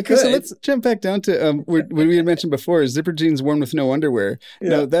 So let's jump back down to what we had mentioned before, is zipper jeans worn with no underwear. Yeah.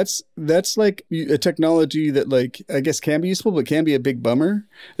 Now that's like a technology that like I guess can be useful, but can be a big bummer.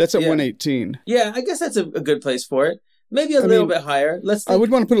 That's at 118. Yeah, I guess that's a good place for it. Maybe a little bit higher. I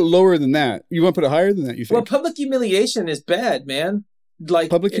would want to put it lower than that. You want to put it higher than that, you think? Well, public humiliation is bad, man.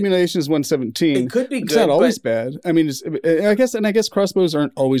 Like public humiliation is 117. It could be good. It's not always bad. I mean, I guess crossbows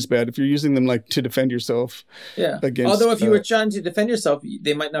aren't always bad if you're using them like to defend yourself. Yeah. Against, although if you were trying to defend yourself,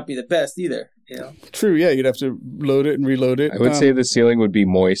 they might not be the best either. You know. True. Yeah, you'd have to load it and reload it. I would say the ceiling would be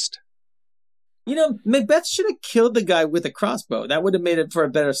moist. You know, Macbeth should have killed the guy with a crossbow. That would have made it for a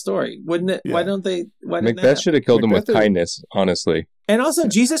better story, wouldn't it? Yeah. Why don't they? Macbeth should have killed him with kindness, honestly. And also,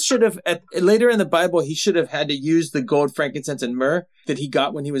 Jesus should have, later in the Bible, he should have had to use the gold, frankincense, and myrrh that he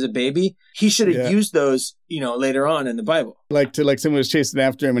got when he was a baby. He should have used those, later on in the Bible. Like someone was chasing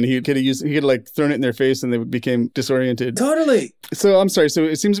after him and he could have like thrown it in their face and they became disoriented. Totally. So I'm sorry. So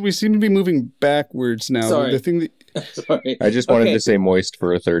we seem to be moving backwards now. Sorry. The thing that... Sorry. I just wanted to say moist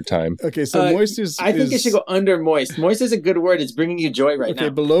for a third time. Okay, so moist is... I think it should go under moist. Moist is a good word. It's bringing you joy now. Okay,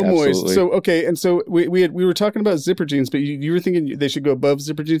 below moist. So, and so we were talking about zipper jeans, but you were thinking they should go above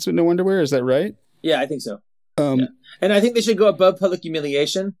zipper jeans with no underwear. Is that right? Yeah, I think so. And I think they should go above public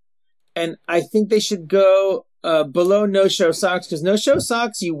humiliation. And I think they should go below no-show socks, because no-show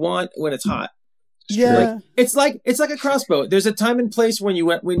socks you want when it's hot. Yeah, it's like a crossbow. There's a time and place when you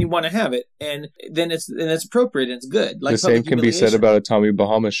want to have it, and then it's appropriate and it's good. Like the same can be said about a Tommy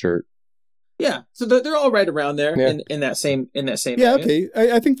Bahama shirt. Yeah, so they're all right around there in that same. Yeah, area. Okay.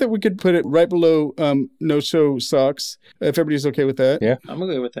 I think that we could put it right below no-show socks if everybody's okay with that. Yeah, I'm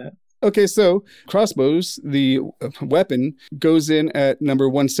okay with that. Okay, so crossbows, the weapon, goes in at number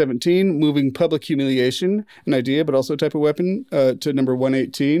 117, moving public humiliation, an idea, but also a type of weapon, to number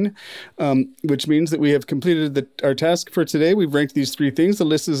 118, which means that we have completed our task for today. We've ranked these three things. The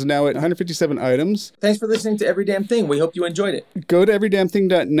list is now at 157 items. Thanks for listening to Every Damn Thing. We hope you enjoyed it. Go to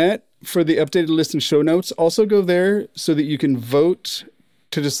everydamnthing.net for the updated list and show notes. Also go there so that you can vote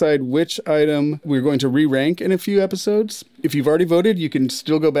to decide which item we're going to re-rank in a few episodes. If you've already voted, you can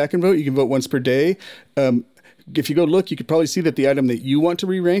still go back and vote. You can vote once per day. if you go look, you could probably see that the item that you want to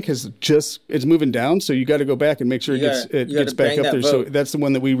re-rank it's moving down. So you got to go back and make sure it gets back up there. So that's the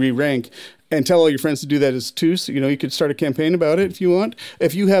one that we re-rank, and tell all your friends to do that as too. So, you could start a campaign about it if you want.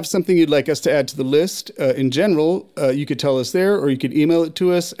 If you have something you'd like us to add to the list in general, you could tell us there, or you could email it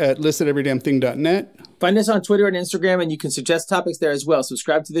to us at list@everydamnthing.net. Find us on Twitter and Instagram, and you can suggest topics there as well.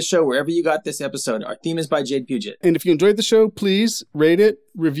 Subscribe to the show wherever you got this episode. Our theme is by Jade Puget. And if you enjoyed the show, please rate it,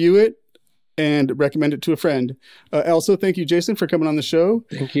 review it, and recommend it to a friend. Also, thank you, Jason, for coming on the show.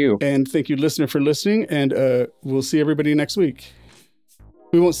 Thank you. And thank you, listener, for listening. And we'll see everybody next week.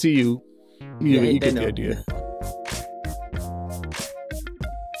 We won't see you. You get the idea.